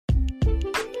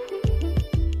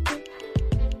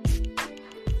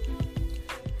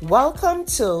Welcome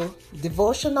to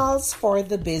Devotionals for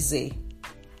the Busy.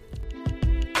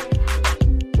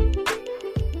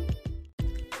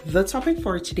 The topic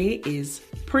for today is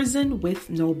Prison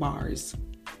with No Bars.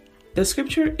 The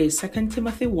scripture is 2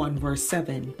 Timothy 1 verse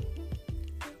 7.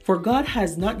 For God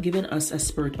has not given us a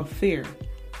spirit of fear,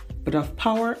 but of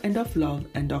power and of love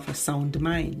and of a sound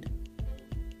mind.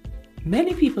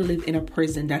 Many people live in a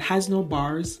prison that has no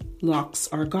bars, locks,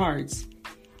 or guards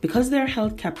because they are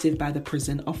held captive by the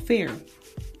prison of fear.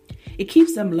 It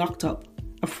keeps them locked up,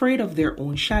 afraid of their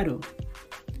own shadow.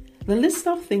 The list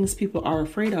of things people are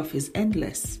afraid of is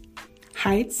endless.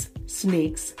 Heights,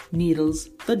 snakes, needles,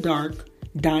 the dark,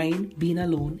 dying, being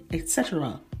alone,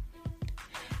 etc.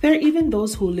 There are even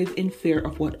those who live in fear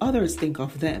of what others think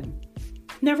of them,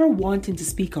 never wanting to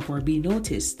speak up or be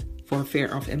noticed for fear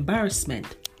of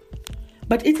embarrassment.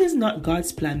 But it is not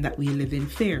God's plan that we live in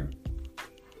fear.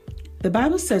 The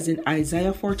Bible says in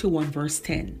Isaiah 41 verse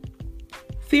 10,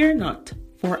 Fear not,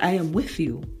 for I am with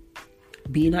you.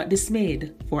 Be not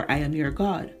dismayed, for I am your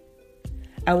God.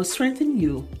 I will strengthen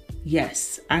you.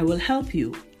 Yes, I will help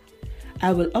you.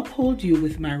 I will uphold you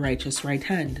with my righteous right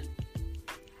hand.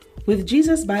 With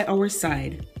Jesus by our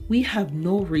side, we have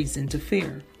no reason to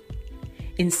fear.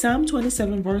 In Psalm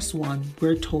 27 verse 1,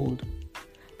 we're told,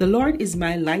 The Lord is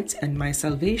my light and my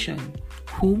salvation.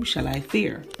 Whom shall I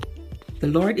fear? The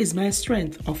Lord is my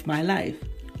strength of my life.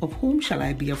 Of whom shall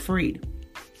I be afraid?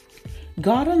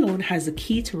 God alone has the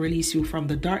key to release you from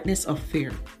the darkness of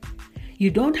fear.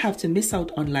 You don't have to miss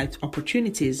out on life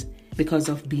opportunities because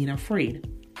of being afraid.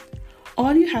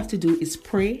 All you have to do is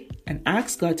pray and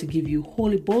ask God to give you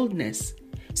holy boldness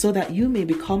so that you may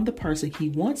become the person He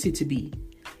wants you to be,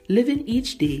 living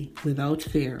each day without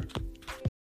fear.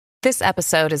 This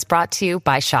episode is brought to you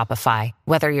by Shopify.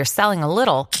 Whether you're selling a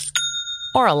little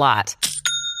or a lot,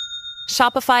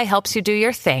 Shopify helps you do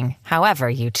your thing, however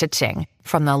you cha-ching.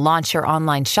 From the launch your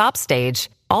online shop stage,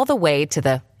 all the way to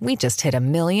the we just hit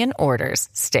 1 million orders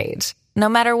stage. No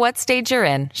matter what stage you're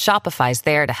in, Shopify's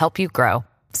there to help you grow.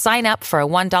 Sign up for a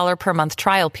 $1 per month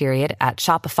trial period at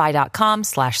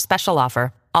shopify.com/special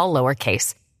offer, all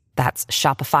lowercase. That's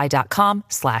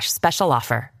shopify.com/special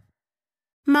offer.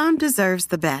 Mom deserves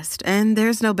the best, and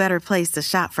there's no better place to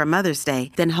shop for Mother's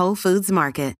Day than Whole Foods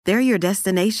Market. They're your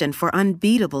destination for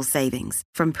unbeatable savings,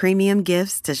 from premium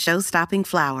gifts to show-stopping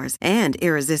flowers and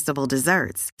irresistible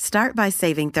desserts. Start by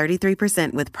saving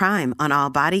 33% with Prime on all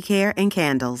body care and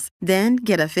candles. Then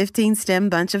get a 15-stem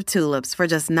bunch of tulips for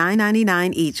just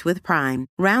 $9.99 each with Prime.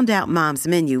 Round out Mom's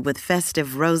menu with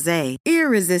festive rosé,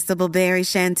 irresistible berry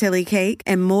chantilly cake,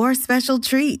 and more special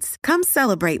treats. Come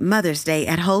celebrate Mother's Day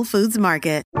at Whole Foods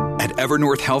Market. At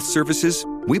Evernorth Health Services,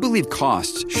 we believe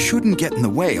costs shouldn't get in the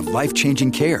way of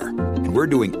life-changing care, and we're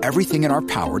doing everything in our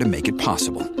power to make it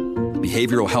possible.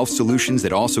 Behavioral health solutions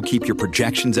that also keep your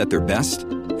projections at their best?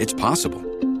 It's possible.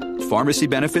 Pharmacy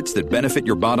benefits that benefit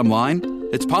your bottom line?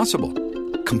 It's possible.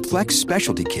 Complex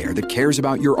specialty care that cares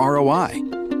about your ROI?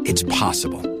 It's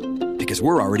possible. Because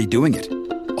we're already doing it.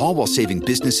 All while saving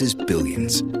businesses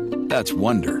billions. That's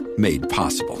Wonder made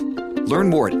possible. Learn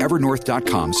more at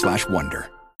evernorth.com/wonder.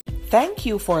 Thank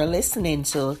you for listening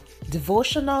to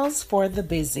Devotionals for the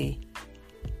Busy.